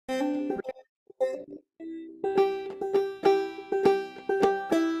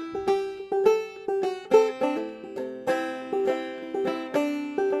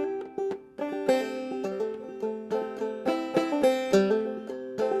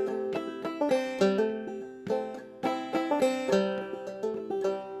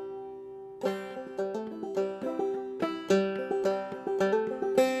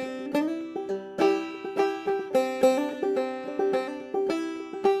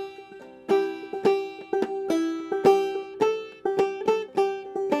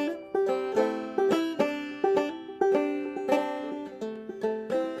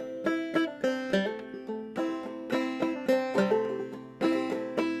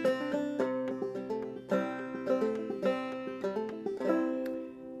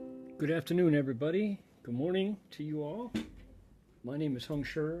Good afternoon, everybody. Good morning to you all. My name is Heng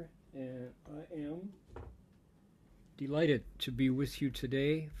and I am delighted to be with you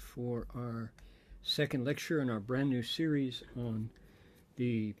today for our second lecture in our brand new series on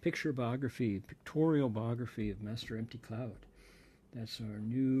the pictorial biography of Master Empty Cloud. That's our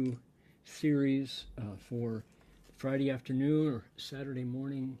new series for Friday afternoon or Saturday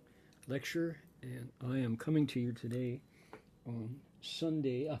morning lecture, and I am coming to you today on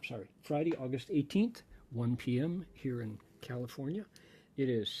Friday, August 18th, 1 p.m. here in California. It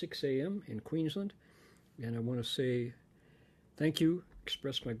is 6 a.m. in Queensland, and I want to say thank you,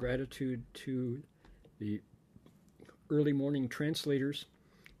 express my gratitude to the early morning translators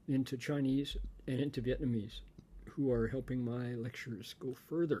into Chinese and into Vietnamese who are helping my lectures go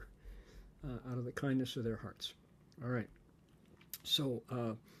further out of the kindness of their hearts. All right. So,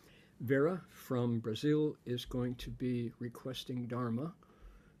 Vera from Brazil is going to be requesting Dharma,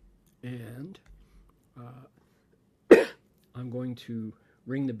 and I'm going to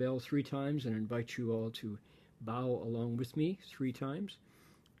ring the bell 3 times and invite you all to bow along with me 3 times,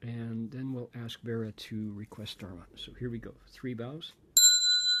 and then we'll ask Vera to request Dharma. So here we go. 3 bows.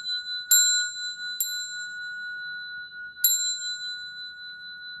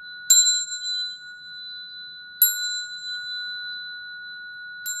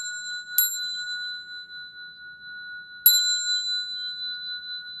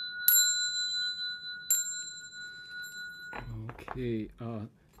 Okay,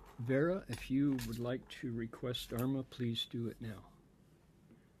 Vera, if you would like to request Dharma, please do it now.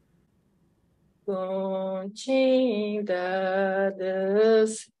 恭敬大德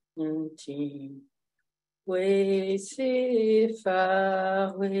圣经，为此法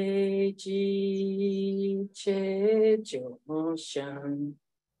会集切众生，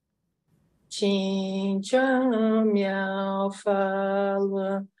请转妙法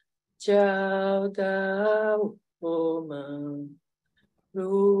轮，教导我们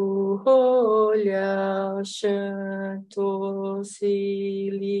如何了生脱死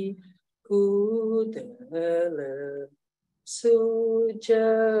离苦得乐，速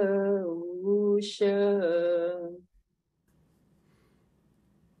者无生。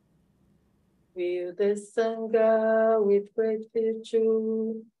Will the Sangha with great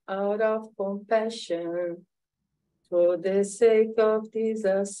virtue, out of compassion, for the sake of this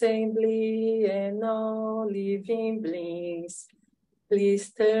assembly and all living beings,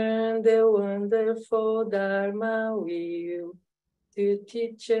 please turn the wonderful Dharma wheel to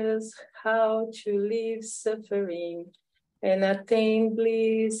teach us how to leave suffering and attain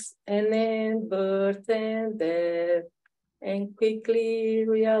bliss and end birth and death, and quickly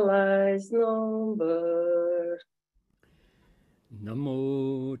realize no-birth.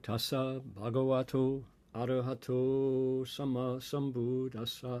 Namo tassa bhagavato arahato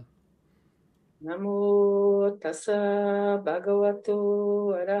sammasambuddhassa. Namo tassa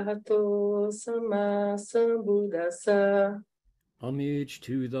bhagavato arahato sammasambuddhassa. Homage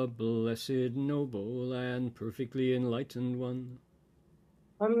to the blessed, noble, and perfectly enlightened one.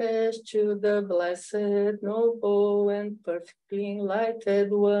 Homage to the blessed, noble, and perfectly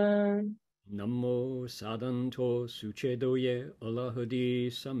enlightened one. Namo sadanto suchedoye alahadi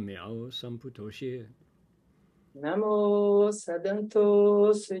samyao samputoshe. Namo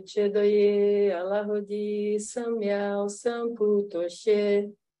sadanto suchedoye alahodi samyao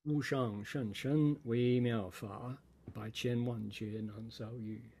samputoshe. 无上甚深微妙法，百千万劫难遭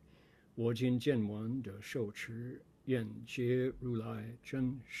遇。我今见闻得受持，愿解如来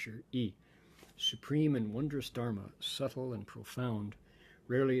真实义。Supreme and wondrous Dharma, subtle and profound,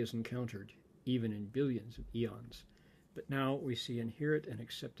 rarely is encountered, even in billions of eons. But now we see and hear it and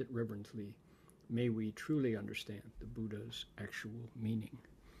accept it reverently. May we truly understand the Buddha's actual meaning.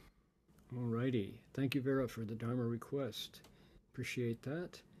 Alrighty. Thank you, Vera, for the Dharma request. Appreciate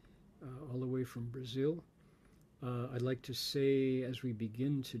that. All the way from Brazil. I'd like to say as we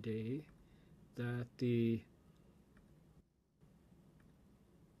begin today that the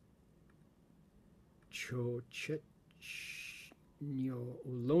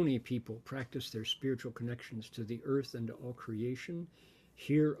Ohlone people practice their spiritual connections to the earth and to all creation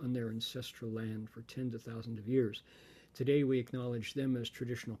here on their ancestral land for tens of thousands of years. Today we acknowledge them as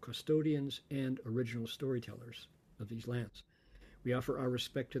traditional custodians and original storytellers of these lands. We offer our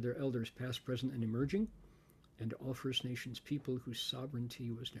respect to their elders past, present, and emerging, and to all First Nations people whose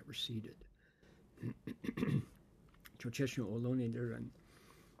sovereignty was never ceded.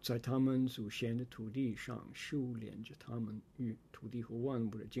 在他们祖先的土地上修炼着他们与土地和万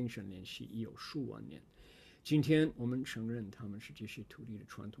物的精神联系已有数万年。今天我们承认他们是这些土地的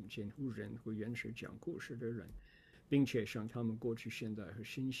传统监护人和原始讲故事的人，并且向他们过去、现在和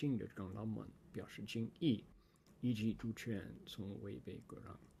新兴的长老们表示敬意，以及主权从未被割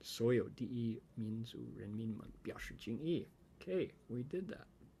让，所有第一民族人民们表示敬意。Okay, we did that.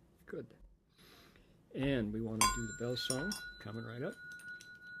 Good. And we want to do the bell song, coming right up.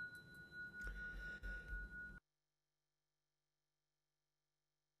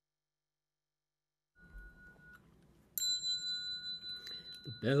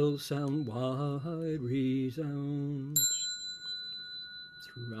 The bell sound wide resounds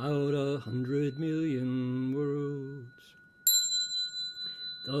throughout 100 million worlds.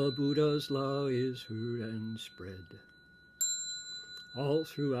 The Buddha's law is heard and spread all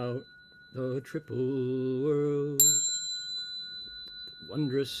throughout the triple world. The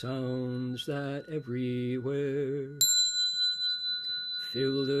wondrous sounds that everywhere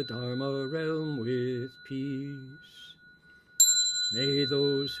fill the Dharma realm with peace. May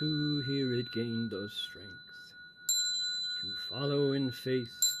those who hear it gain the strength to follow in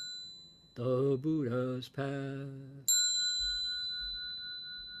faith the Buddha's path.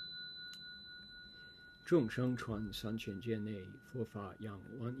 众生传3000界内，佛法扬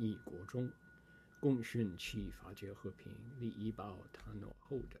万亿国中，共训其法界和平，利益报他诺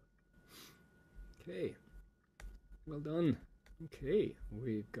后者。Okay, well done. Okay,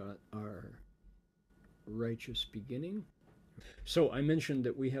 we've got our righteous beginning. So I mentioned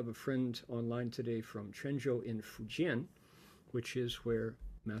that we have a friend online today from Quanzhou in Fujian, which is where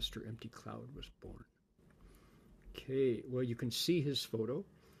Master Empty Cloud was born. Okay, well, you can see his photo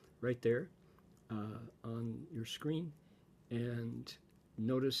right there on your screen, and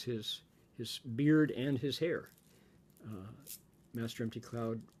notice his beard and his hair. Master Empty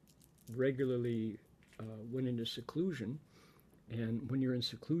Cloud regularly went into seclusion, and when you're in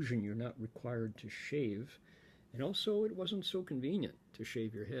seclusion, you're not required to shave. And also, it wasn't so convenient to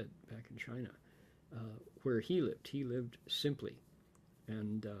shave your head back in China, where he lived. He lived simply,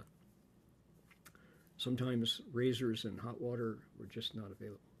 and sometimes razors and hot water were just not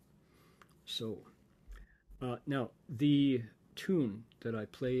available. So, now, the tune that I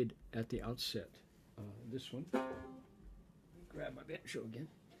played at the outset, this one, let me grab my banjo again,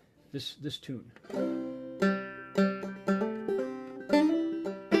 this tune.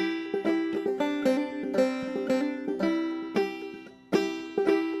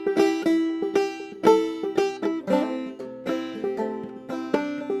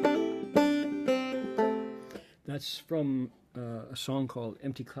 That's from a song called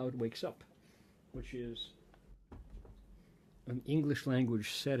Empty Cloud Wakes Up, which is an English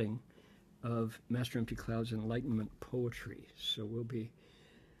language setting of Master Empty Cloud's enlightenment poetry. So we'll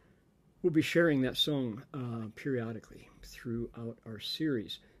be sharing that song periodically throughout our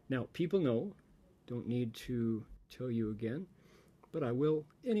series. Now, people know, don't need to tell you again, but I will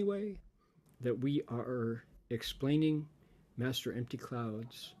anyway, that we are explaining Master Empty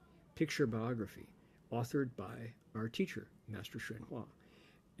Cloud's picture biography, authored by our teacher, Master Xuyun.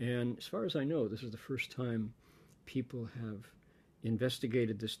 And as far as I know, this is the first time people have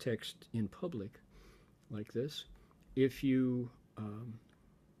investigated this text in public like this. If you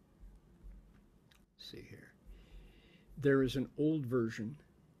see here, there is an old version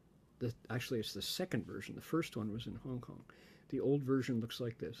that actually it's the second version. The first one was in Hong Kong. The old version looks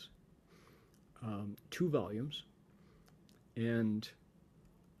like this, 2 volumes, and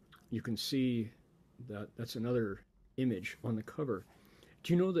you can see that that's another image on the cover.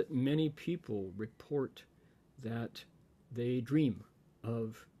 Do you know that many people report that they dream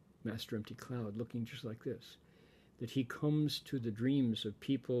of Master Empty Cloud looking just like this? That he comes to the dreams of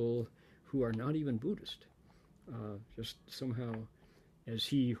people who are not even Buddhist, just somehow as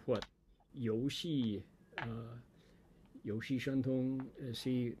he, Yoshi Shantong, as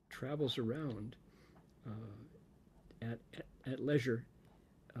he travels around at leisure,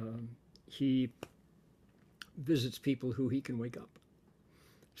 he visits people who he can wake up.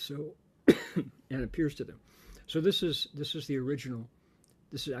 So, and appears to them. So this is the original.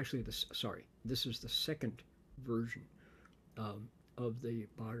 This is actually this is the second version of the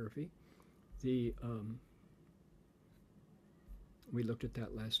biography. We looked at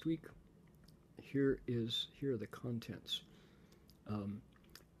that last week. Here are the contents.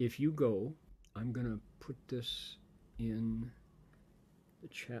 If you go, I'm going to put this in the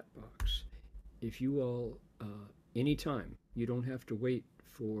chat box. If you all, anytime, you don't have to wait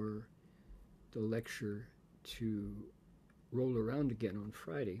for the lecture to roll around again on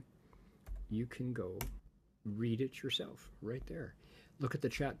Friday. You can go read it yourself right there. Look at the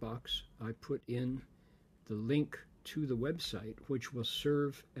chat box. I put in the link to the website, which will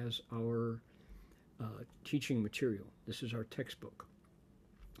serve as our teaching material. This is our textbook.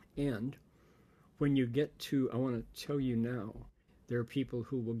 And when you get to, I want to tell you now, there are people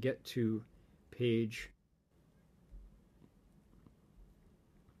who will get to page,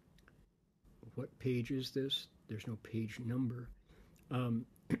 what page is this? There's no page number.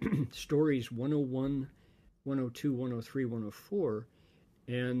 Stories 101, 102, 103, 104,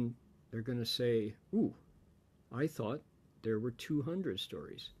 and they're going to say, ooh, I thought there were 200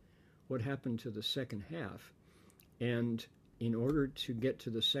 stories. What happened to the second half? And in order to get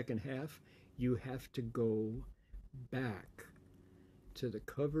to the second half, you have to go back to the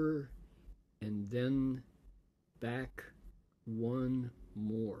cover and then back one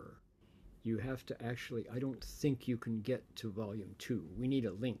more. You have to actually, I don't think you can get to volume 2. We need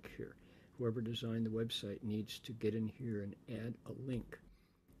a link here. Whoever designed the website needs to get in here and add a link.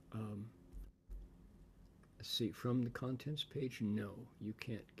 Let's see, from the contents page? No, you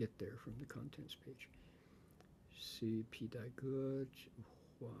can't get there from the contents page. See,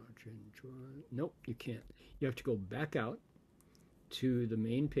 nope, you can't. You have to go back out to the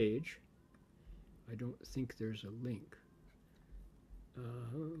main page. I don't think there's a link.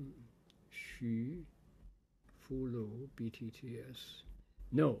 Follow BTTS.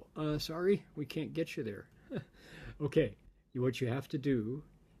 No, sorry, we can't get you there. Okay, what you have to do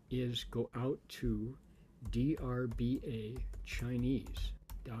is go out to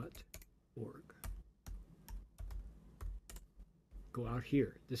drbachinese.org. Go out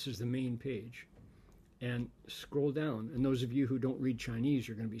here. This is the main page. And scroll down. And those of you who don't read Chinese,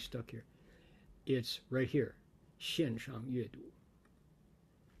 you're going to be stuck here. It's right here. 线上阅读.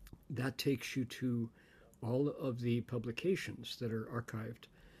 That takes you to all of the publications that are archived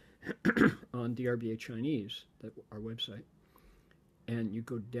on DRBA Chinese, that our website. And you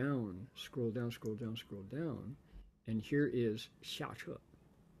go down, scroll down, scroll down, scroll down, and here is 下册.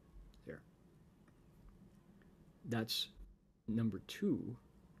 There. That's number 2,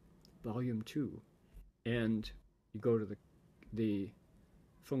 volume 2. And you go to the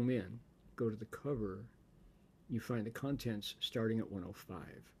封面, go to the cover, you find the contents starting at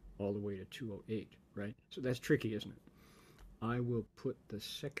 105 all the way to 208, right? So that's tricky, isn't it? I will put the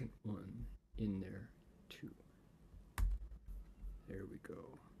second one in there too. There we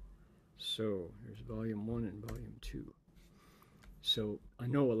go. So there's volume 1 and volume 2. So I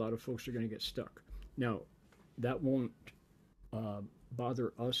know a lot of folks are going to get stuck. Now, that won't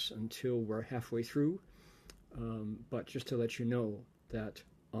bother us until we're halfway through. But just to let you know that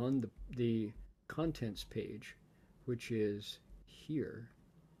on the contents page, which is here,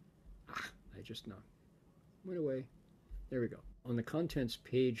 I just went away. There we go. On the contents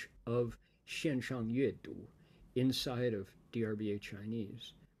page of 线上阅读, inside of DRBA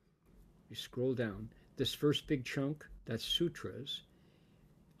Chinese, you scroll down. This first big chunk, that's sutras.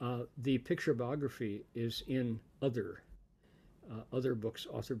 The picture biography is in other books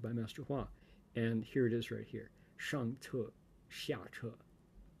authored by Master Hua. And here it is right here. 上册,下册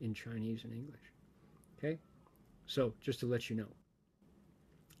in Chinese and English. Okay? So, just to let you know,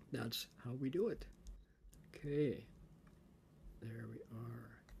 that's how we do it. Okay. There we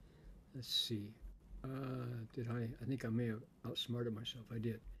are. Let's see. I think I may have outsmarted myself. I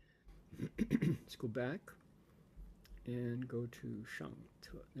did. Let's go back and go to 上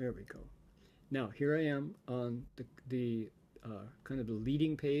册. There we go. Now, here I am on the kind of the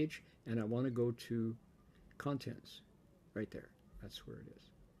leading page, and I want to go to contents right there. That's where it is,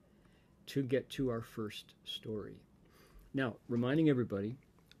 to get to our first story. Now, reminding everybody,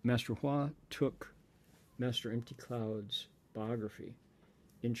 Master Hua took Master Empty Cloud's biography,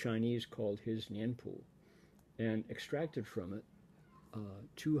 in Chinese called his Nianpu, and extracted from it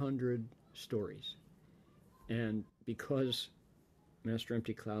 200 stories. And because Master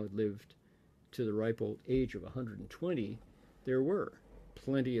Empty Cloud lived to the ripe old age of 120, there were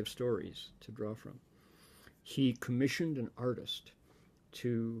plenty of stories to draw from. He commissioned an artist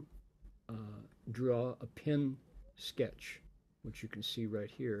to draw a pen sketch, which you can see right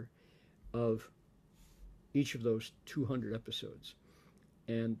here, of each of those 200 episodes.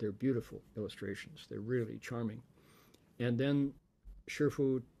 And they're beautiful illustrations. They're really charming. And then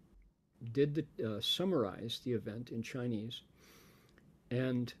Shifu did summarize the event in Chinese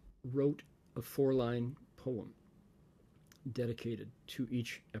and wrote a 4-line poem dedicated to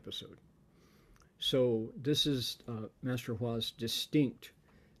each episode. So this is Master Hua's distinct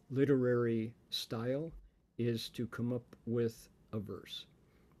literary style, is to come up with a verse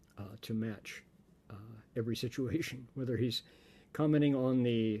to match every situation, whether he's commenting on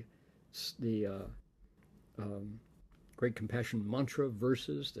the Great Compassion Mantra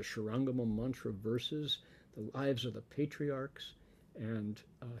verses, the Shurangama Mantra verses, the lives of the patriarchs and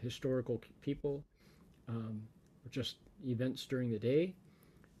historical people, or just events during the day.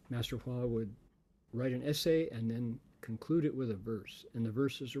 Master Hua would write an essay and then conclude it with a verse. And the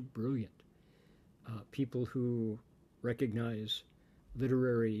verses are brilliant. People who recognize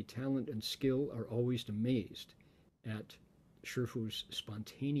literary talent and skill are always amazed at Shifu's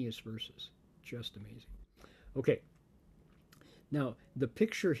spontaneous verses. Just amazing. Okay. Now, the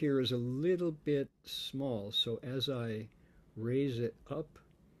picture here is a little bit small, so as I raise it up,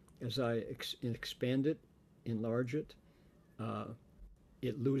 as I expand it, enlarge it,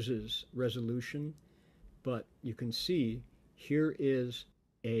 it loses resolution. But you can see here is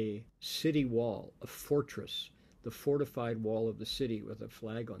a city wall, a fortress, the fortified wall of the city with a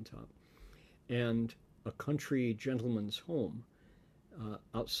flag on top, and a country gentleman's home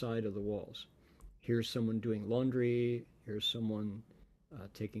outside of the walls. Here's someone doing laundry. Here's someone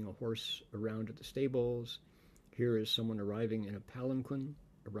taking a horse around at the stables. Here is someone arriving in a palanquin,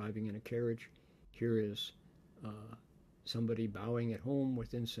 arriving in a carriage. Here is somebody bowing at home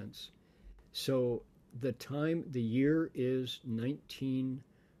with incense. So the year is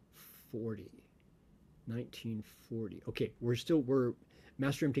 1940. 1940. Okay,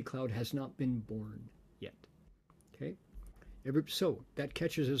 Master Empty Cloud has not been born yet. Okay, so that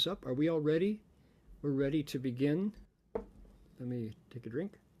catches us up. Are we all ready? We're ready to begin. Let me take a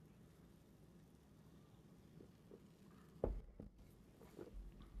drink.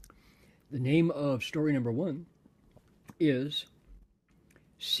 The name of story number 1 is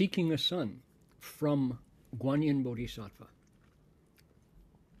Seeking a Son from Guanyin Bodhisattva.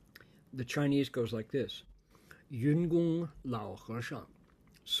 The Chinese goes like this. Yun Gong Lao He Shang,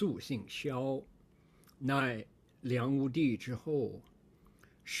 Su Xing Xiao, Nai Liang Wu Di Zhi Hou,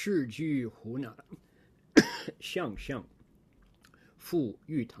 Shi Ju Hunan, Xiang Xiang, Fu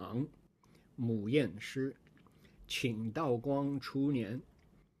Yu Tang, Mu Yan Shi, Qing Dao Guang Chu Nian,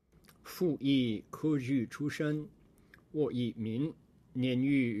 Fu Yi Ke Ju Chu Shan, Wo Yi Min, Nian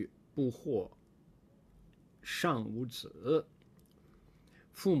Yu Bu Huo, Shang Wu Zi,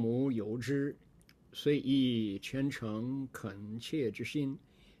 父母有之，虽以虔诚恳切之心，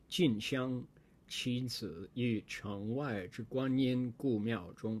进香其子于城外之观音故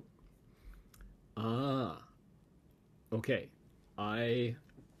庙中。Okay, I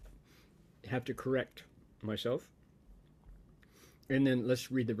have to correct myself, and then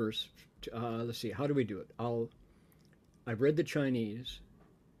let's read the verse. Let's see, how do we do it? I've read the Chinese.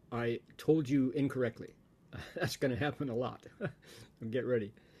 I told you incorrectly. That's going to happen a lot. Get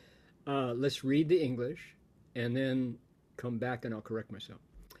ready. Let's read the English and then come back and I'll correct myself.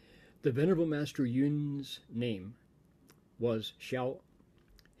 The Venerable Master Yun's name was Xiao.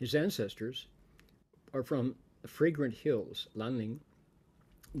 His ancestors are from the fragrant hills, Lanling.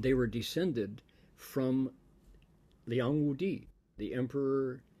 They were descended from Liang Wudi, the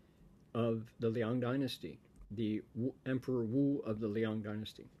emperor of the Liang dynasty, the Emperor Wu of the Liang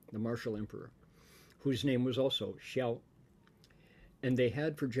dynasty, the martial emperor, whose name was also Xiao. And they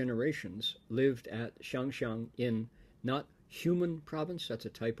had for generations lived at Xiangxiang in not Human province, that's a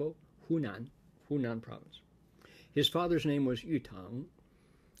typo, Hunan province. His father's name was Yutang,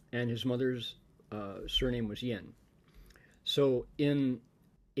 and his mother's surname was Yan. So in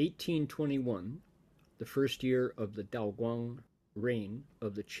 1821, the first year of the Daoguang reign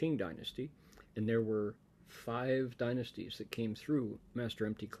of the Qing dynasty, and there were 5 dynasties that came through Master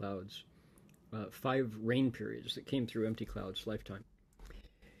Empty Cloud's 5 reign periods that came through Empty Cloud's lifetime.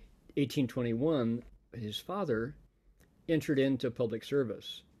 1821, his father entered into public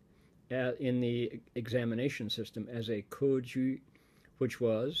service in the examination system as a Keju, which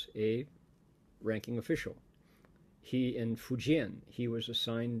was a ranking official. In Fujian, he was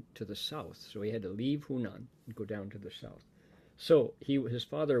assigned to the south, so he had to leave Hunan and go down to the south. So his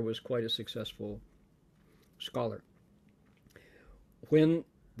father was quite a successful scholar. When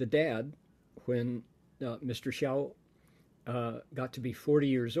Mr. Xiao got to be 40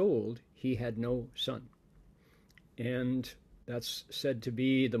 years old, he had no son. And that's said to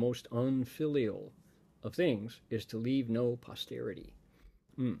be the most unfilial of things, is to leave no posterity,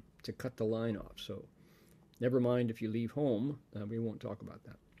 to cut the line off. So never mind if you leave home, we won't talk about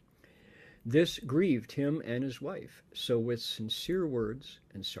that. This grieved him and his wife. So with sincere words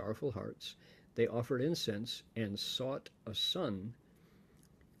and sorrowful hearts, they offered incense and sought a son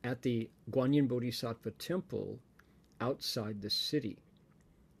at the Guanyin Bodhisattva temple outside the city.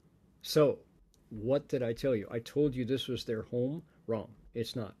 So, what did I tell you? I told you this was their home. Wrong.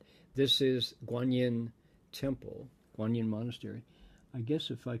 It's not. This is Guanyin Temple, Guanyin Monastery. I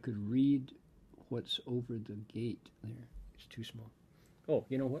guess if I could read what's over the gate there. It's too small. Oh,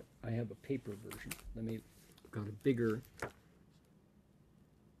 you know what? I have a paper version. Got a bigger.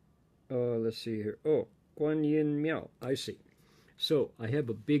 Let's see here. Oh, Guanyin Miao. I see. So I have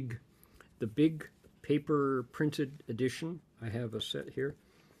the big paper printed edition, I have a set here.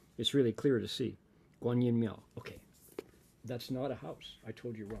 It's really clear to see. Guanyin Miao. Okay, that's not a house. I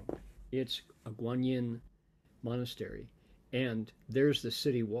told you wrong. It's a Guanyin monastery, and there's the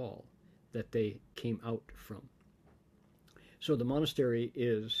city wall that they came out from. So the monastery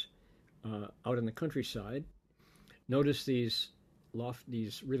is out in the countryside. Notice these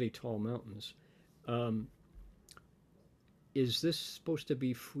really tall mountains. Is this supposed to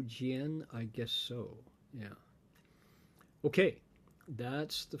be Fujian? I guess so. Yeah. Okay,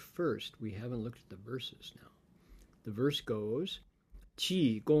 that's the first. We haven't looked at the verses now. The verse goes,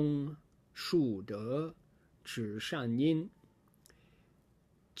 济公树德指善因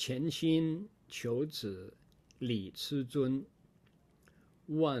潜心求子礼慈尊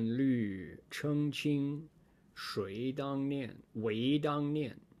万虑澄清谁当念唯当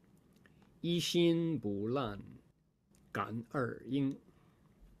念一心不乱感二因.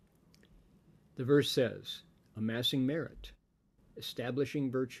 The verse says, amassing merit, establishing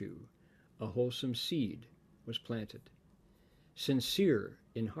virtue, a wholesome seed was planted. Sincere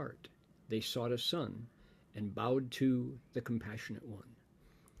in heart, they sought a son and bowed to the compassionate one.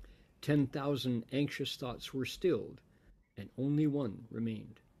 10,000 anxious thoughts were stilled, and only one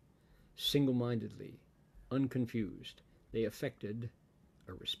remained. Single-mindedly, unconfused, they effected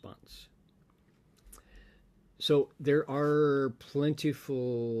a response. So there are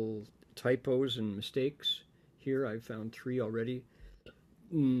plentiful typos and mistakes here. I've found 3 already.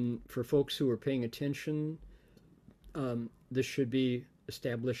 For folks who are paying attention, this should be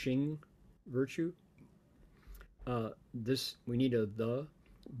establishing virtue. This we need a the,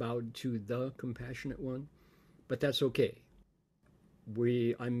 bowed to the compassionate one, but that's okay.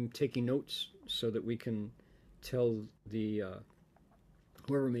 I'm taking notes so that we can tell the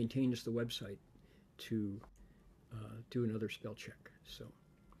whoever maintains the website to do another spell check. So,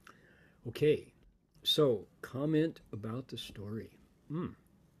 okay. So, comment about the story.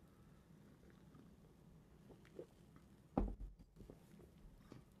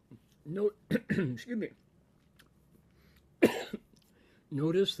 No, excuse me.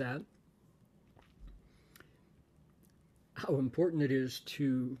 Notice that how important it is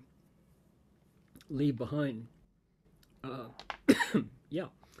to leave behind. How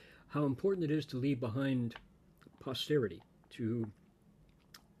important it is to leave behind posterity, to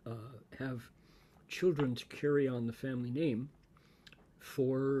have children to carry on the family name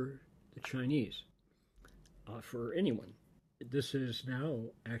for the Chinese, for anyone. This is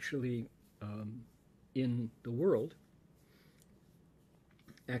now actually in the world,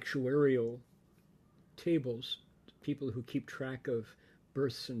 actuarial tables, people who keep track of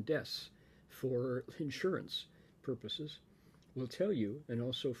births and deaths for insurance purposes will tell you, and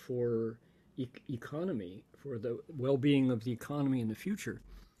also for economy, for the well-being of the economy in the future,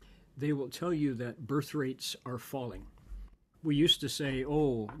 they will tell you that birth rates are falling. We used to say,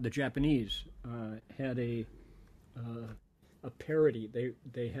 oh, the Japanese had a parity.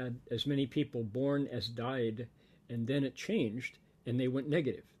 They had as many people born as died, and then it changed, and they went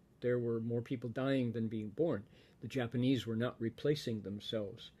negative. There were more people dying than being born. The Japanese were not replacing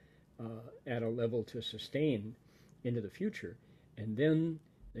themselves at a level to sustain into the future. And then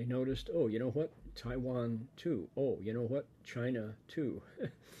they noticed, oh, you know what? Taiwan too. Oh, you know what? China too.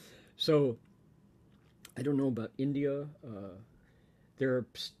 So I don't know about India. There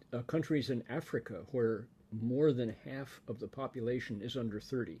are countries in Africa where more than half of the population is under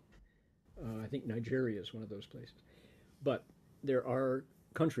 30. I think Nigeria is one of those places. But there are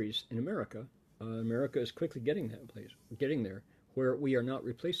countries in America. America is quickly getting there, where we are not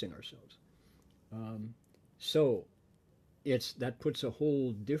replacing ourselves. So that puts a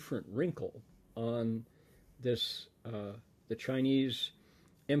whole different wrinkle on this, the Chinese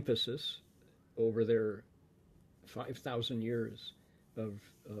emphasis over their 5,000 years of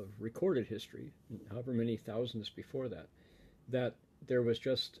recorded history, however many thousands before that, that there was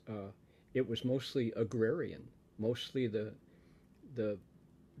just, it was mostly agrarian, mostly the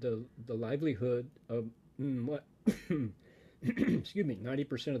livelihood of what excuse me,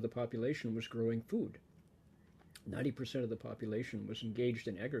 90% of the population was growing food. 90% of the population was engaged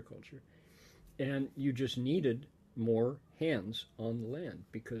in agriculture, and you just needed more hands on the land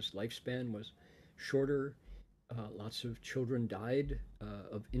because lifespan was shorter. Lots of children died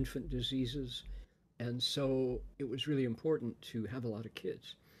of infant diseases, and so it was really important to have a lot of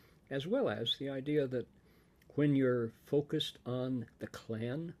kids, as well as the idea that when you're focused on the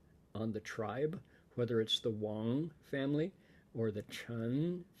clan, on the tribe, whether it's the Wang family or the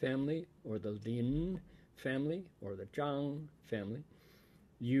Chen family or the Lin family or the Zhang family,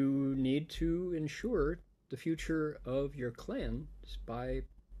 you need to ensure the future of your clan by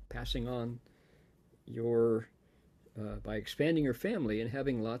passing on your by expanding your family and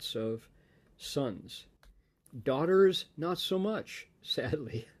having lots of sons. Daughters, not so much,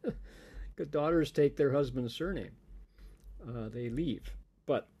 sadly. Because daughters take their husband's surname. They leave.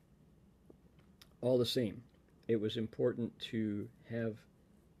 But all the same, it was important to have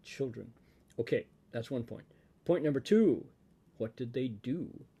children. Okay, that's one point. Point number two, what did they do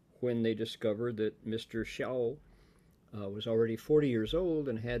when they discovered that Mr. Xiao was already 40 years old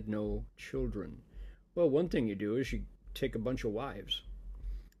and had no children? Well, one thing you do is you take a bunch of wives.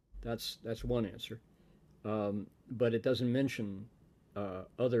 That's one answer. But it doesn't mention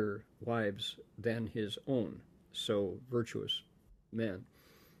other wives than his own. So, virtuous man.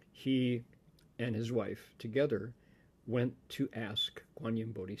 He and his wife together went to ask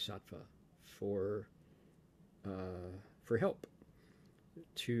Guanyin Bodhisattva for help,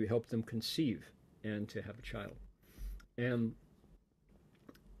 to help them conceive and to have a child. And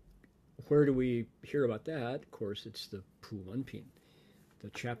where do we hear about that? Of course, it's the Pu Wenpin, the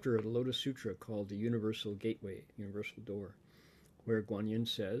chapter of the Lotus Sutra called the Universal Gateway, Universal Door, where Guanyin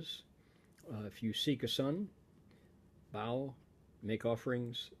says, if you seek a son, bow, make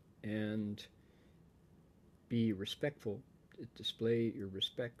offerings, and be respectful, display your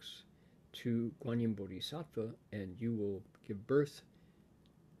respects to Guanyin Bodhisattva, and you will give birth,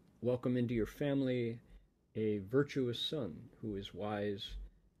 welcome into your family a virtuous son who is wise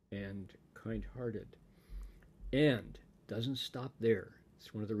and kind-hearted. And doesn't stop there.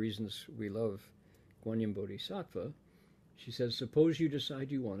 It's one of the reasons we love Guanyin Bodhisattva. She says, suppose you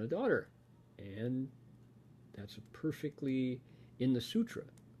decide you want a daughter. And that's perfectly in the sutra.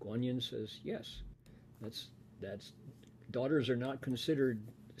 Guanyin says, yes, that's daughters are not considered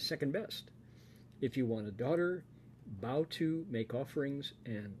second best. If you want a daughter, bow to, make offerings,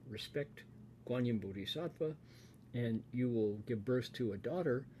 and respect Guanyin Bodhisattva, and you will give birth to a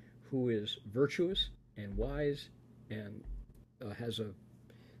daughter who is virtuous and wise and has a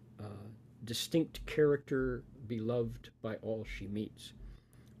distinct character, beloved by all she meets.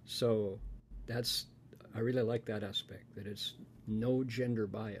 So I really like that aspect, that it's no gender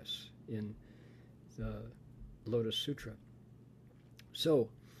bias in the Lotus Sutra. So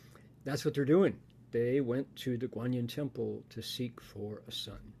that's what they're doing. They went to the Guanyin Temple to seek for a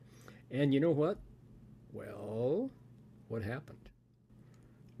son. And you know what? Well, what happened?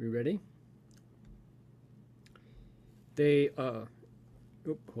 We ready? They,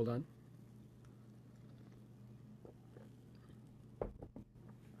 hold on.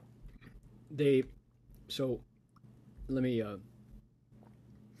 So let me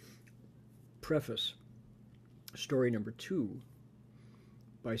preface story number 2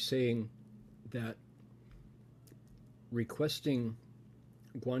 by saying that requesting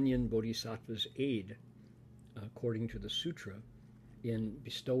Guanyin Bodhisattva's aid, according to the sutra, in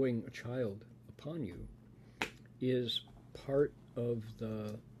bestowing a child upon you is part of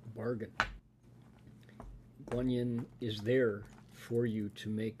the bargain. Guanyin is there for you to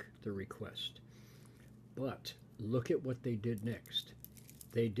make the request. But look at what they did next.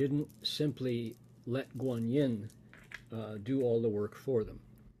 They didn't simply let Guanyin do all the work for them.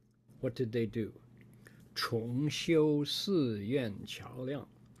 What did they do? 重修寺院桥梁，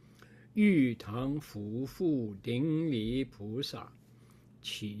玉堂夫妇顶礼菩萨，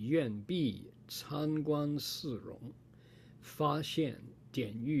祈愿毕参观寺容，发现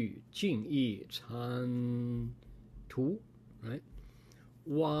典狱敬意参图，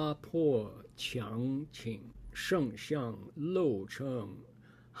挖破墙倾，圣像露称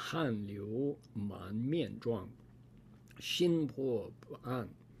汗流满面状，心魄不安。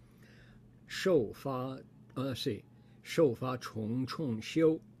受发重重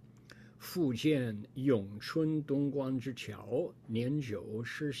修，复见永春东关之桥，年久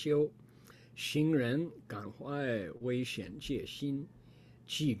失修，行人感怀危险戒心，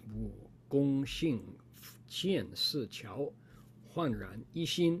既不公信见寺桥，焕然一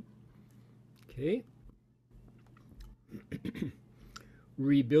新。Okay.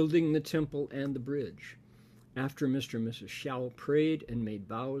 Rebuilding the temple and the bridge. After Mr. and Mrs. Xiao prayed and made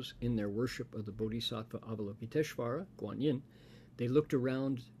vows in their worship of the Bodhisattva Avalokiteshvara, Guanyin, they looked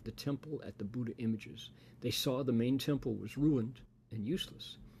around the temple at the Buddha images. They saw the main temple was ruined and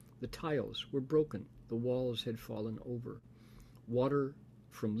useless. The tiles were broken. The walls had fallen over. Water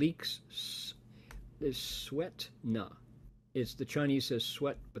from leaks is sweat. It's the Chinese says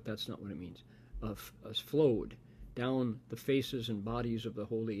sweat, but that's not what it means. Flowed down the faces and bodies of the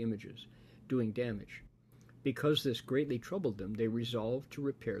holy images, doing damage. Because this greatly troubled them, they resolved to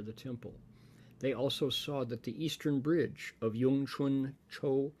repair the temple. They also saw that the eastern bridge of Yongchun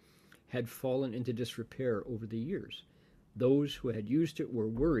Chou had fallen into disrepair over the years. Those who had used it were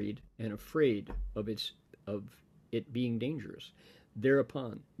worried and afraid of it being dangerous.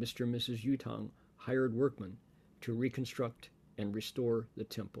 Thereupon, Mr. and Mrs. Yutang hired workmen to reconstruct and restore the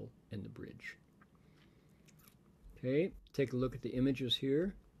temple and the bridge. Okay, take a look at the images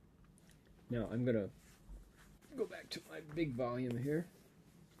here. Now I'm going to go back to my big volume here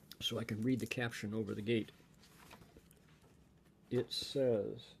so I can read the caption over the gate. It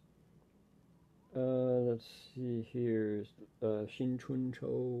says, let's see here, Xin Chun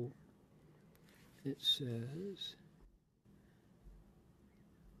Chou. It says,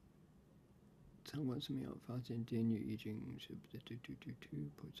 参观寺庙发现监狱已经是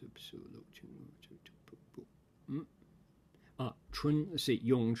春, let's see,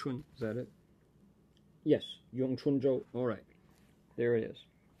 Yongchun, is that it? Yes, Yongchunzhou. All right, there it is.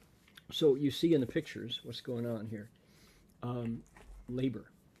 So you see in the pictures what's going on here.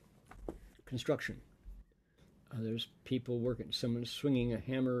 Labor, construction. There's people working. Someone's swinging a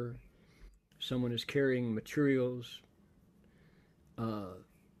hammer. Someone is carrying materials.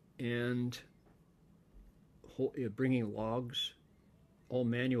 And bringing logs, all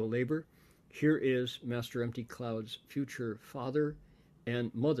manual labor. Here is Master Empty Cloud's future father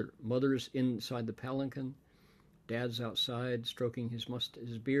and mother. Mother's inside the palanquin. Dad's outside stroking his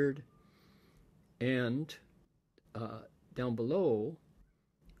beard. And down below,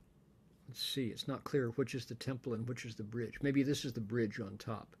 let's see, it's not clear which is the temple and which is the bridge. Maybe this is the bridge on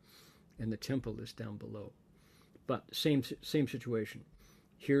top and the temple is down below. But same situation.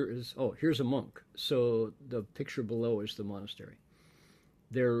 Here's a monk. So the picture below is the monastery.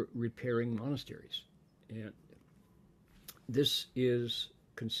 They're repairing monasteries. And this is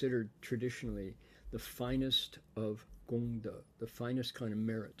considered traditionally the finest of gongde, the finest kind of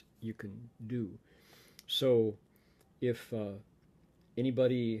merit you can do. So if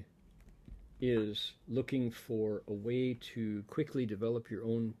anybody is looking for a way to quickly develop your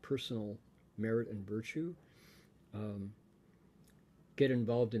own personal merit and virtue, get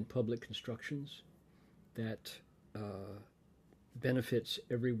involved in public constructions that benefits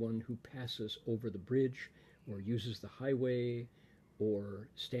everyone who passes over the bridge or uses the highway or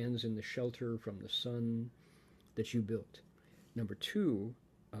stands in the shelter from the sun that you built. Number two,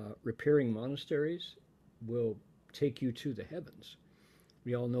 repairing monasteries will take you to the heavens.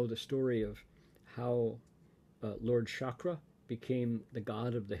 We all know the story of how Lord Chakra became the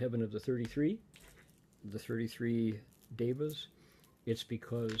god of the heaven of the 33 devas. It's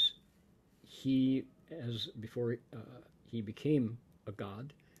because before he became a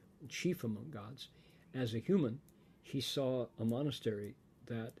god, chief among gods, as a human, he saw a monastery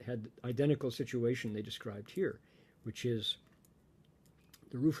that had the identical situation they described here, which is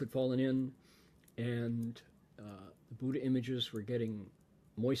the roof had fallen in and the Buddha images were getting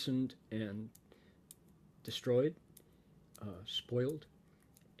moistened and destroyed, spoiled,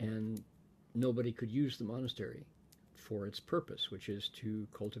 and nobody could use the monastery for its purpose, which is to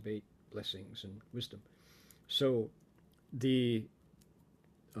cultivate blessings and wisdom. So the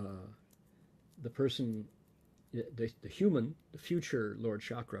person, the human, the future Lord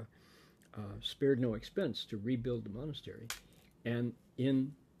Chakra, spared no expense to rebuild the monastery, and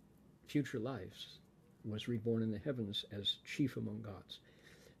in future lives was reborn in the heavens as chief among gods.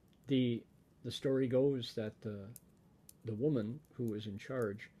 The story goes that the woman who was in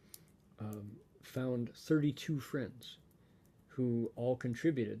charge found 32 friends who all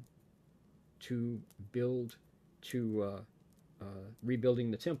contributed to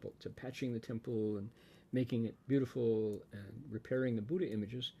rebuilding the temple, to patching the temple and making it beautiful and repairing the Buddha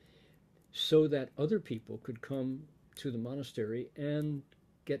images, so that other people could come to the monastery and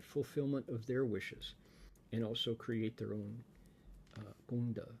get fulfillment of their wishes and also create their own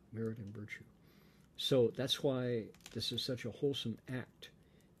gongde, merit and virtue. So that's why this is such a wholesome act,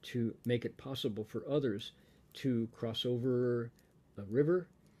 to make it possible for others to cross over a river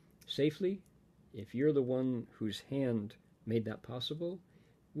safely. If you're the one whose hand made that possible,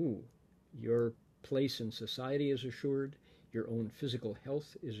 your place in society is assured, your own physical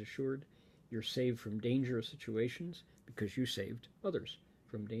health is assured, you're saved from dangerous situations because you saved others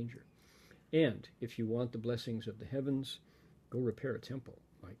from danger. And if you want the blessings of the heavens, go repair a temple.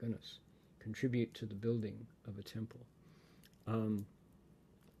 My goodness. Contribute to the building of a temple.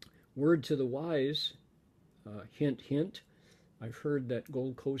 Word to the wise, hint, hint, I've heard that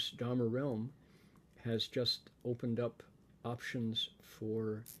Gold Coast Dharma Realm has just opened up options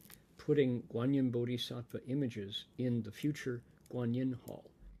for putting Guanyin Bodhisattva images in the future Guanyin Hall.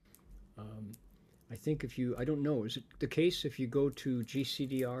 I think I don't know, is it the case if you go to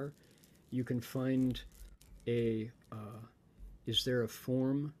GCDR, you can find is there a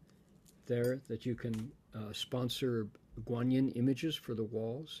form there that you can sponsor Guanyin images for the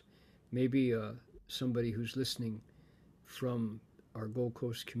walls. Maybe somebody who's listening from our Gold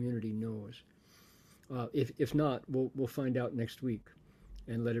Coast community knows. If not, we'll find out next week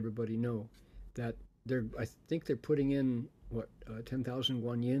and let everybody know that I think they're putting in 10,000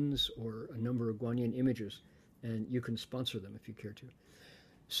 Guanyins or a number of Guanyin images, and you can sponsor them if you care to.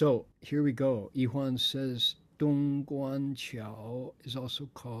 So here we go. Yihuan says Dongguan Qiao is also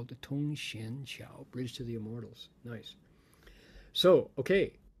called Tongxian Qiao, Bridge to the Immortals. Nice. So,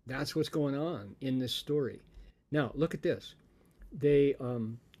 okay, that's what's going on in this story. Now, look at this. They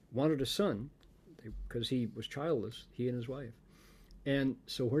wanted a son because he was childless, he and his wife. And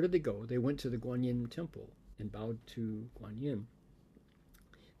so where did they go? They went to the Guanyin temple and bowed to Guanyin.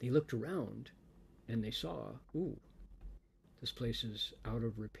 They looked around and they saw, ooh, this place is out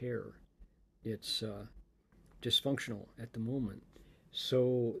of repair. It's dysfunctional at the moment.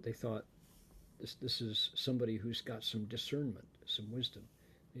 So they thought, this is somebody who's got some discernment, some wisdom.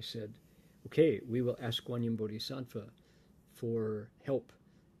 They said, okay, we will ask Guanyin Bodhisattva for help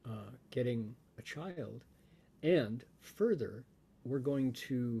getting a child, and further, we're going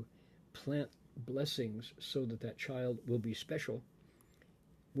to plant blessings so that that child will be special.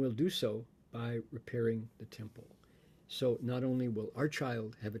 We'll do so by repairing the temple. So not only will our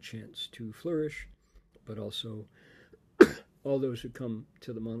child have a chance to flourish, but also all those who come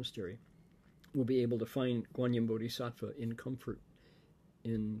to the monastery will be able to find Guanyin Bodhisattva in comfort,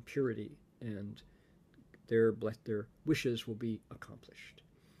 in purity, and their wishes will be accomplished.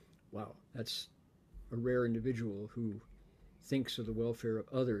 Wow, that's a rare individual who thinks of the welfare of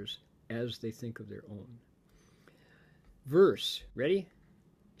others as they think of their own. Verse, ready?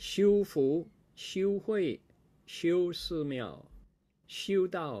 修福修慧修寺庙修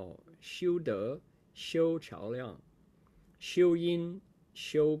道修德修桥梁修因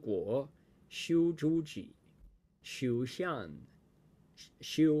修果修诸己修善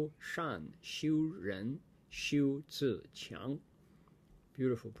修人修自强.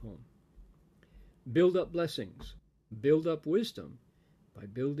 Beautiful poem. Build up blessings, build up wisdom by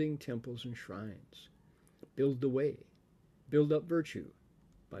building temples and shrines. Build the way, build up virtue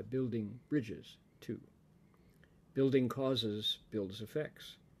by building bridges too. Building causes builds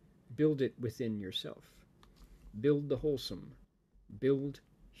effects. Build it within yourself. Build the wholesome. Build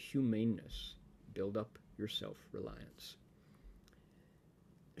humaneness. Build up your self-reliance.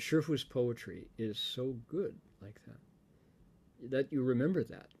 Shifu's poetry is so good like that you remember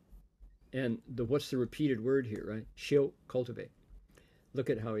that. And what's the repeated word here, right? Xiu, cultivate. Look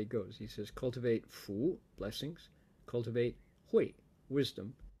at how he goes. He says, cultivate fu, blessings. Cultivate hui,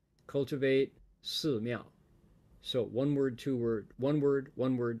 wisdom. Cultivate si miao. So one word, two words.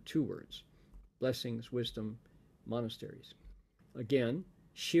 Blessings, wisdom, monasteries. Again,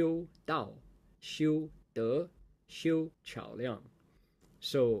 xiu dao, xiu de, xiu chao liang.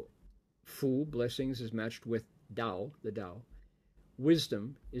 So fu, blessings, is matched with dao, the dao.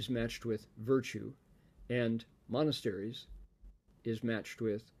 Wisdom is matched with virtue, and monasteries is matched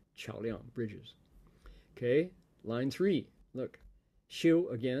with chaoliang, bridges. Okay, line 3. Look, xiu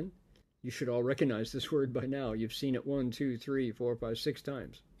again. You should all recognize this word by now. You've seen it 1, 2, 3, 4, 5, 6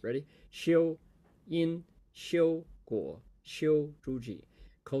 times. Ready? Xiu yin, xiu guo, xiu zhuji.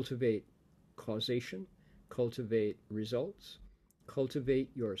 Cultivate causation, cultivate results,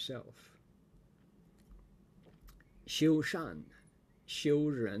 cultivate yourself. Xiu shan, xiu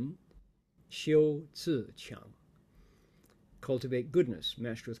ren, xiu zi qiang. Cultivate goodness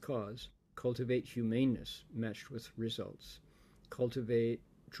matched with cause. Cultivate humaneness matched with results. Cultivate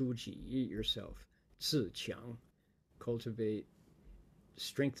zhuji, yourself. Zi qiang. Cultivate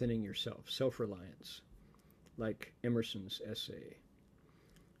strengthening yourself, self-reliance, like Emerson's essay.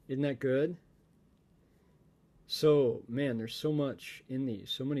 Isn't that good? So, man, there's so much in these,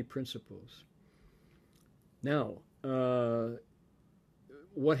 so many principles. Now,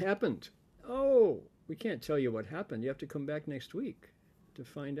 what happened? Oh, we can't tell you what happened. You have to come back next week to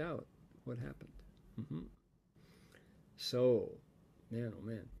find out what happened. So, man, oh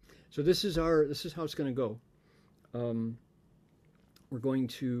man. So this is how it's going to go. We're going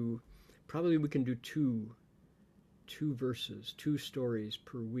to, probably we can do two verses, 2 stories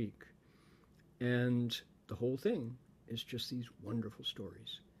per week. And the whole thing is just these wonderful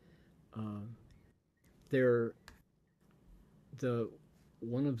stories. They're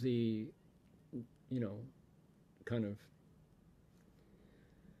one of the, kind of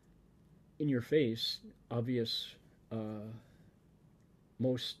in your face, obvious,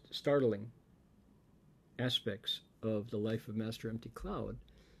 most startling aspects of the life of Master Empty Cloud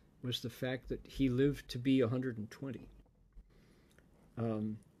was the fact that he lived to be 120.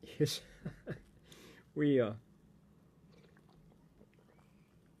 We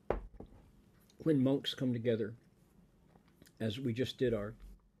when monks come together, as we just did our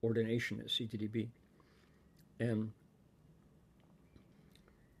ordination at CTDB, and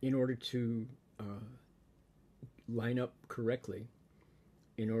in order to line up correctly,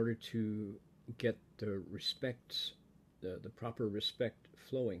 in order to get the respects, the proper respect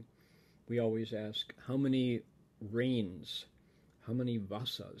flowing, we always ask, how many reigns, how many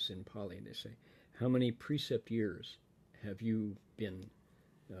vasas in Pali, they say, how many precept years have you been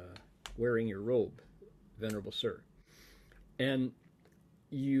wearing your robe, Venerable Sir? And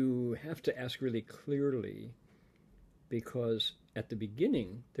you have to ask really clearly, because at the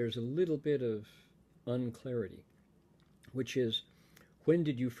beginning there's a little bit of unclarity, which is, when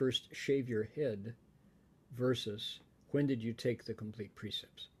did you first shave your head versus when did you take the complete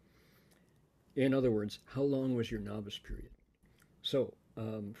precepts? In other words, how long was your novice period? So,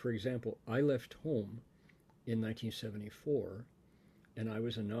 for example, I left home in 1974, and I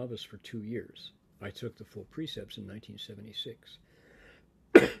was a novice for 2 years. I took the full precepts in 1976.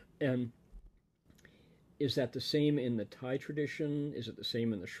 And is that the same in the Thai tradition? Is it the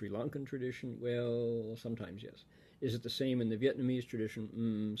same in the Sri Lankan tradition? Well, sometimes yes. Is it the same in the Vietnamese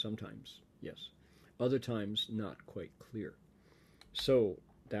tradition? Sometimes yes. Other times not quite clear. So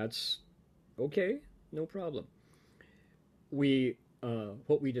that's okay, no problem.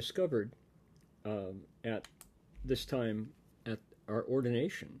 What we discovered at this time at our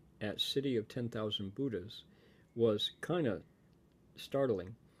ordination at City of 10,000 Buddhas was kind of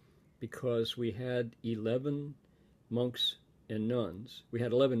startling, because we had 11 monks and nuns. We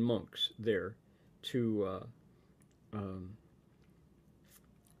had 11 monks there to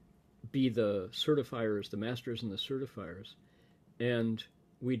be the certifiers, the masters and the certifiers. And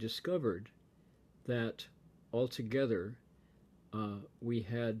we discovered that altogether we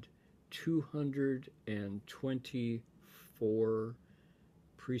had 224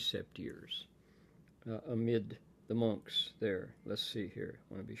 precept years amid the monks there. Let's see here.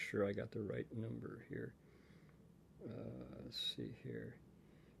 I want to be sure I got the right number here. Let's see here.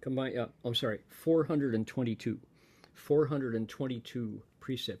 Combined, I'm sorry, 422. 422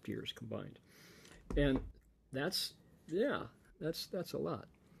 precept years combined. And that's a lot.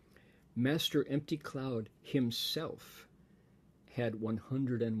 Master Empty Cloud himself had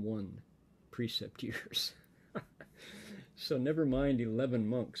 101 precept years. So never mind 11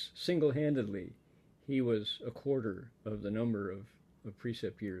 monks. Single-handedly, he was a quarter of the number of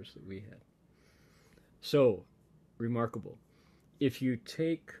precept years that we had. So, remarkable. If you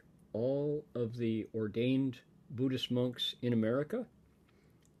take all of the ordained Buddhist monks in America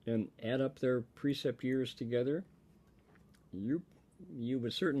and add up their precept years together, you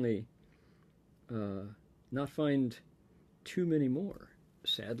would certainly not find too many more.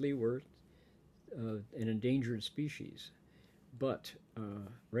 Sadly, we're an endangered species. But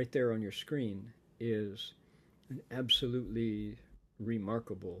right there on your screen is an absolutely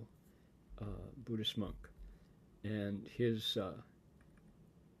remarkable Buddhist monk, and his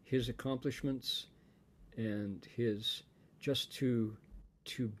accomplishments, and his just to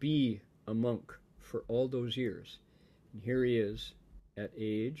be a monk for all those years. And here he is at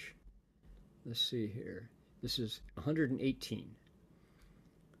age, let's see here, this is 118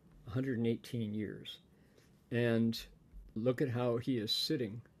 years, and look at how he is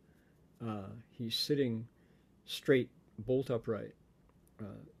sitting. He's sitting straight, bolt upright,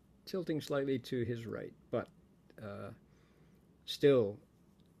 tilting slightly to his right, but still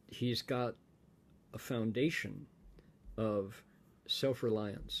he's got a foundation of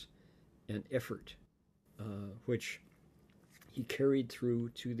self-reliance and effort, which he carried through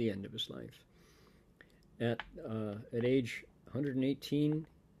to the end of his life. At age 118,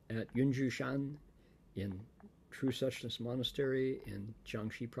 at Yunjushan in True Suchness Monastery in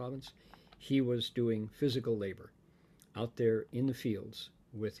Jiangxi province, he was doing physical labor out there in the fields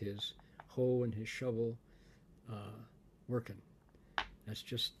with his hoe and his shovel, working. That's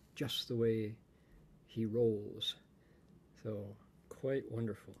just the way he rolls. So quite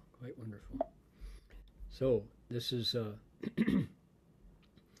wonderful, quite wonderful. So this is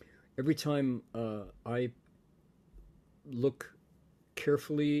every time I look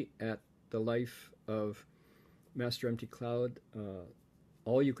carefully at the life of Master Empty Cloud,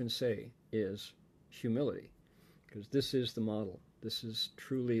 all you can say is humility, because this is the model. This is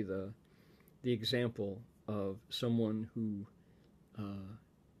truly the example of someone who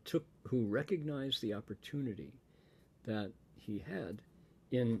recognized the opportunity that he had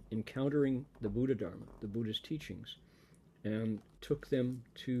in encountering the Buddha Dharma, the Buddha's teachings, and took them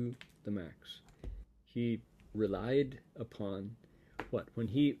to the max. He relied upon when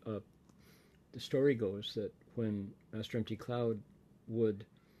he the story goes that when Master Empty Cloud would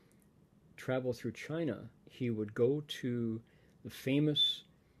travel through China, he would go to the famous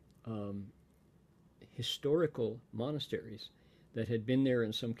historical monasteries that had been there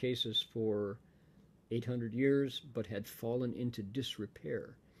in some cases for 800 years but had fallen into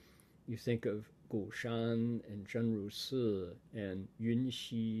disrepair. You think of Gushan and Zhenrusi and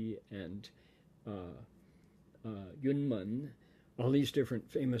Yunxi and Yunmen, all these different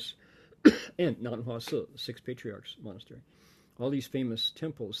famous, and Nanhuasi, the Six Patriarchs Monastery, all these famous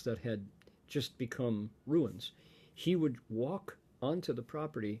temples that had just become ruins. He would walk onto the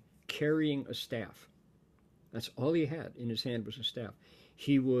property carrying a staff. That's all he had in his hand was a staff.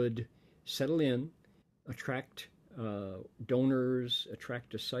 He would settle in, attract donors,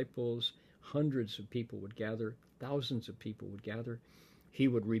 attract disciples. Hundreds of people would gather, thousands of people would gather. He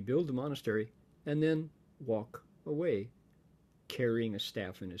would rebuild the monastery and then walk away carrying a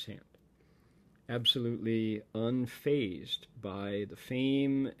staff in his hand. Absolutely unfazed by the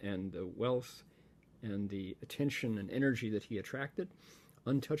fame and the wealth and the attention and energy that he attracted,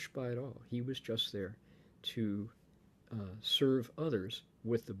 untouched by it all. He was just there to serve others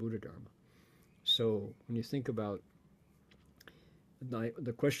with the Buddha Dharma. So when you think about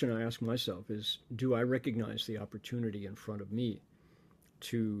the question I ask myself is, do I recognize the opportunity in front of me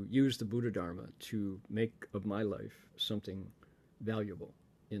to use the Buddha Dharma to make of my life something valuable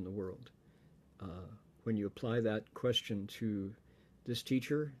in the world? When you apply that question to this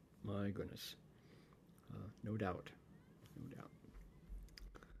teacher, my goodness, no doubt, no doubt.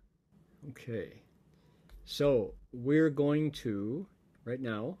 Okay, so we're going to, right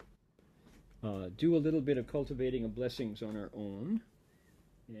now, do a little bit of cultivating of blessings on our own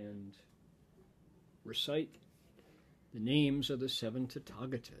and recite the names of the 7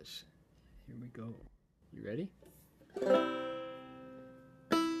 Tathagatas. Here we go. You ready?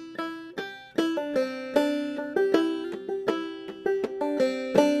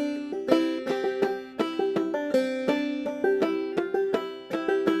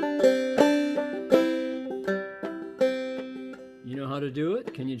 You know how to do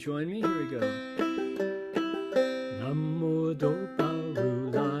it? Can you join me? Here we go. Namo Dopa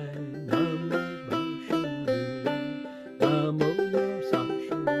Rulai, Namo Bashan Rulai, Namo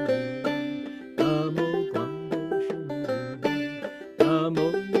Sashan Rulai, Namo Guambo Shan Rulai, Namo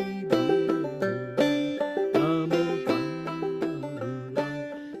Nibu Rulai, Namo Gamba Rulai,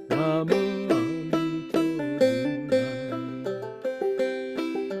 Namo Amito Rulai.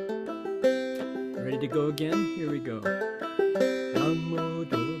 Ready to go again? Here we go. Namo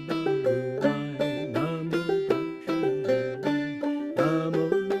Dopa Rulai, Namo Bashan Rulai, Namo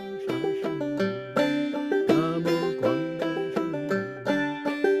Sashan Rulai, Namo Guambo Shan Rulai,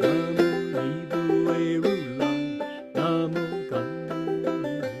 Namo Nibu Rulai, Namo Gamba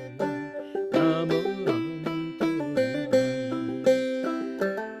Rulai, Namo Amito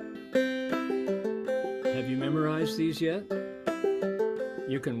Rulai. Have you memorized these yet?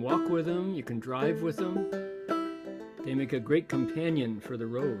 You can walk with them, you can drive with them. They make a great companion for the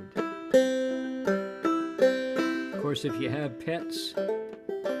road. Of course, if you have pets,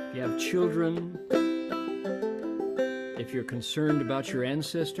 if you have children, if you're concerned about your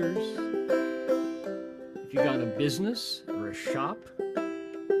ancestors, if you got a business or a shop,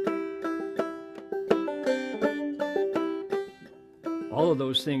 all of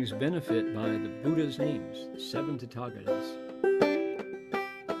those things benefit by the Buddha's names, the 7 Tathagatas.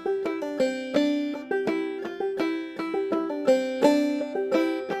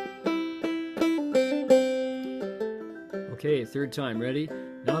 Okay, third time, ready?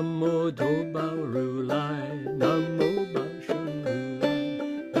 Namo Doba Rulai, Namo Bashan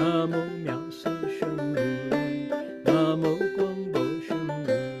Rulai, Namo Myasa Shan Rulai, Namo Guambo Shan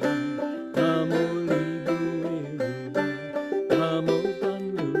Rulai, Namo Libu Rulai, Namo Ban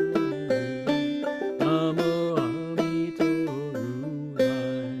Rulai, Namo Amito Rulai.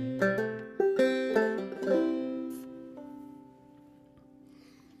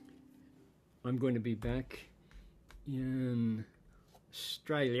 I'm going to be back in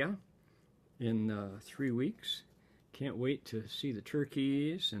Australia in 3 weeks. Can't wait to see the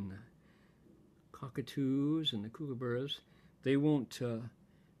turkeys and the cockatoos and the kookaburras. They won't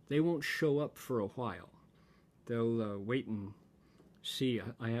show up for a while. They'll wait and see.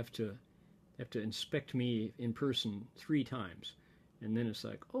 I have to inspect me in person 3 times, and then it's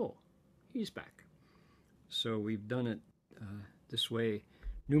like, oh, he's back. So we've done it this way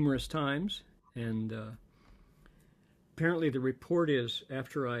numerous times, and apparently the report is,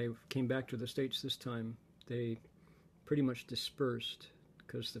 after I came back to the States this time, they pretty much dispersed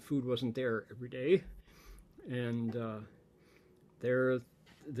because the food wasn't there every day. And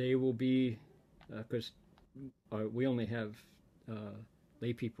they will be, because we only have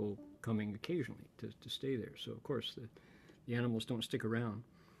lay people coming occasionally to stay there. So of course the animals don't stick around,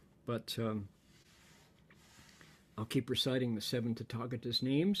 but I'll keep reciting the 7 Tathagatas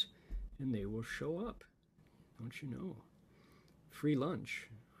names, and they will show up. Don't you know? Free lunch,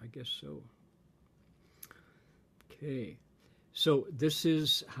 I guess so. Okay, so this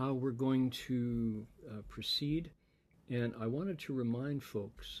is how we're going to proceed. And I wanted to remind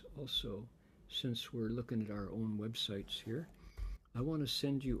folks also, since we're looking at our own websites here, I want to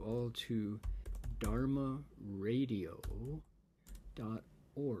send you all to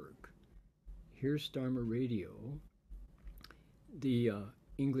dharmaradio.org. Here's Dharma Radio. The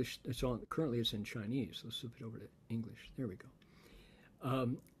English, currently it's in Chinese. Let's flip it over to English. There we go.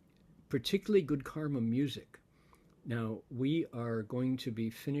 Particularly good karma music. Now, we are going to be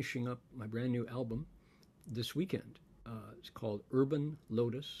finishing up my brand new album this weekend. It's called Urban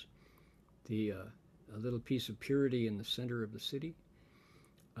Lotus, a little piece of purity in the center of the city.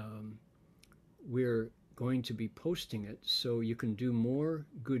 We're going to be posting it so you can do more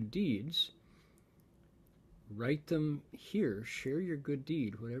good deeds. Write them here, share your good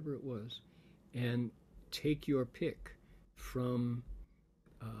deed, whatever it was, and take your pick from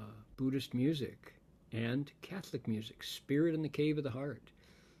Buddhist music and Catholic music. Spirit in the Cave of the Heart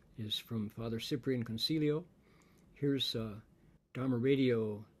is from Father Cyprian Concilio. Here's Dharma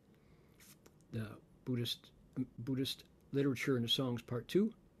Radio, the Buddhist Literature and the Songs, Part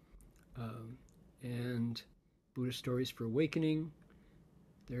 2, and Buddhist Stories for Awakening.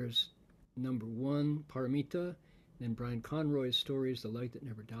 There's number 1, Paramita, then Brian Conroy's Stories, The Light That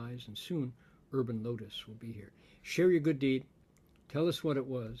Never Dies, and soon Urban Lotus will be here. Share your good deed. Tell us what it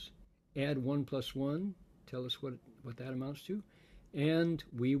was. Add 1 + 1. Tell us what that amounts to. And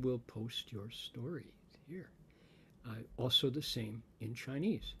we will post your story here. Also the same in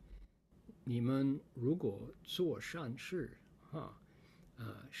Chinese. 你们如果做善事，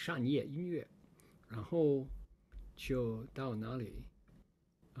善业音乐，然后就到哪里？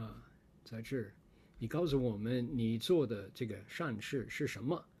在这儿，你告诉我们你做的这个善事是什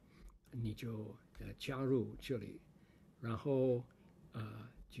么，你就加入这里，然后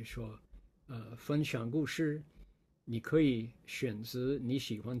就说分享故事，你可以选择你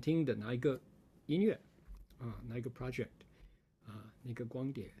喜欢听的哪一个音乐哪一个 project 那个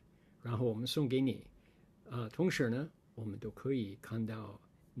光碟，然后我们送给你。同时呢，我们都可以看到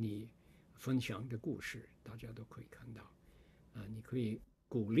你分享的故事，大家都可以看到。你可以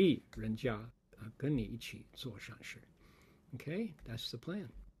鼓励人家跟你一起做善事。Okay, that's the plan.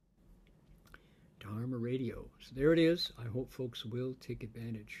 Dharma Radio. So there it is. I hope folks will take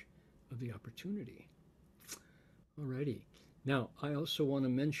advantage of the opportunity. Alrighty. Now, I also want to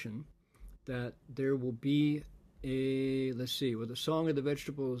mention that there will be will the Song of the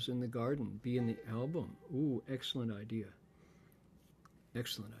Vegetables in the Garden be in the album? Ooh, excellent idea.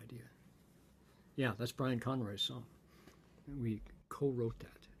 Excellent idea. Yeah, that's Brian Conroy's song. We co-wrote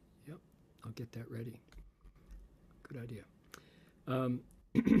that. Yep, I'll get that ready. Good idea.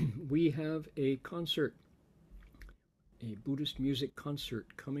 We have a concert, a Buddhist music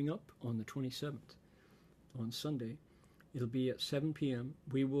concert coming up on the 27th, on Sunday. It'll be at 7 p.m.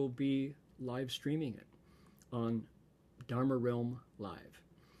 We will be live streaming it on Dharma Realm Live.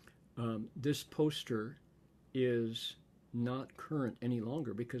 This poster is not current any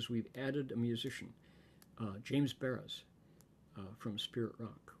longer because we've added a musician. James Barras from Spirit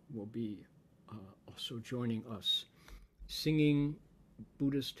Rock will be also joining us, singing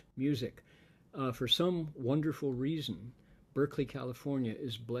Buddhist music. For some wonderful reason, Berkeley, California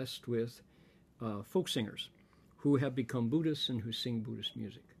is blessed with folk singers who have become Buddhists and who sing Buddhist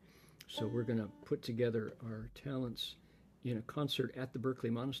music. So we're going to put together our talents in a concert at the Berkeley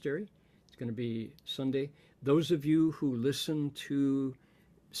Monastery. It's going to be Sunday. Those of you who listen to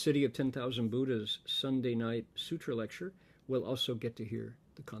City of 10,000 Buddha's Sunday night sutra lecture will also get to hear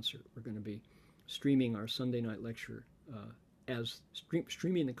the concert. We're going to be streaming our Sunday night lecture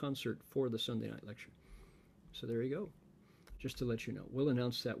streaming the concert for the Sunday night lecture. So there you go. Just to let you know. We'll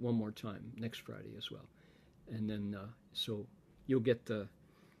announce that one more time next Friday as well. And then, so you'll get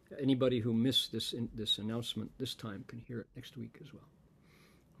anybody who missed this announcement this time can hear it next week as well.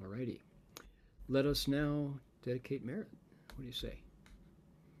 Alrighty. Let us now dedicate merit. What do you say?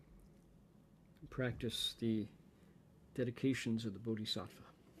 Practice the dedications of the Bodhisattva.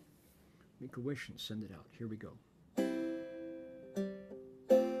 Make a wish and send it out. Here we go.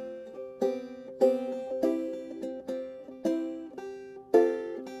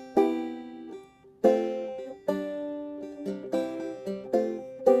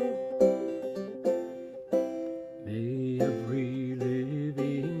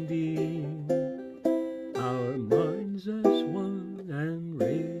 Our minds as one and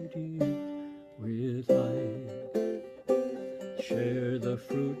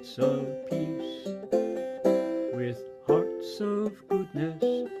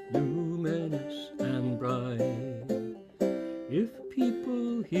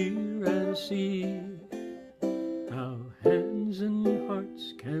hear and see how hands and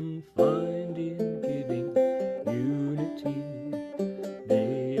hearts can find in giving unity.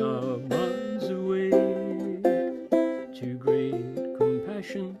 They are miles away to great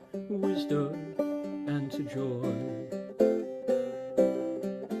compassion, wisdom, and to joy.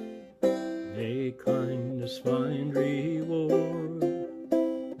 May kindness find reward.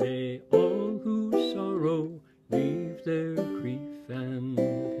 May all who sorrow leave their grief and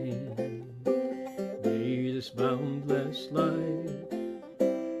pain. May this boundless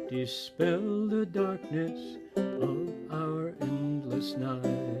light dispel the darkness of our endless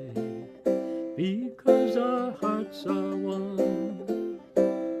night. Because our hearts are one,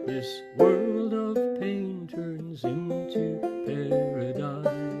 this world of pain turns into paradise.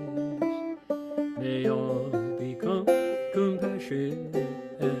 May all become compassionate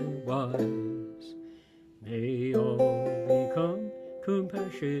and wise. May all become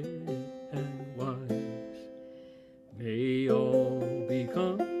compassionate and wise. May all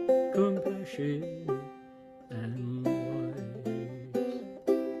become compassionate and wise.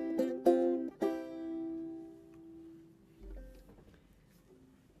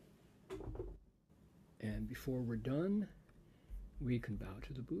 And before we're done, we can bow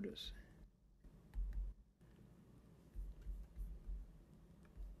to the Buddhas.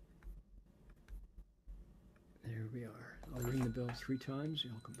 There we are. I'll ring the bell 3 times.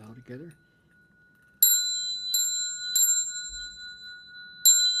 You all can bow together.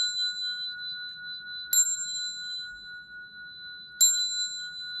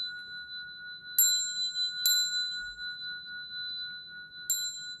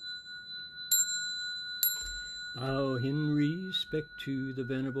 Bow in respect to the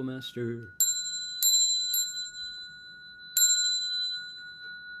Venerable Master.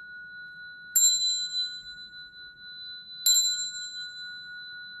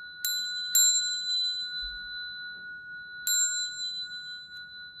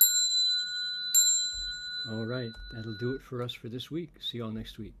 All right, that'll do it for us for this week. See y'all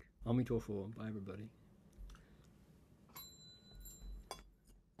next week. Amitofo. Bye, everybody.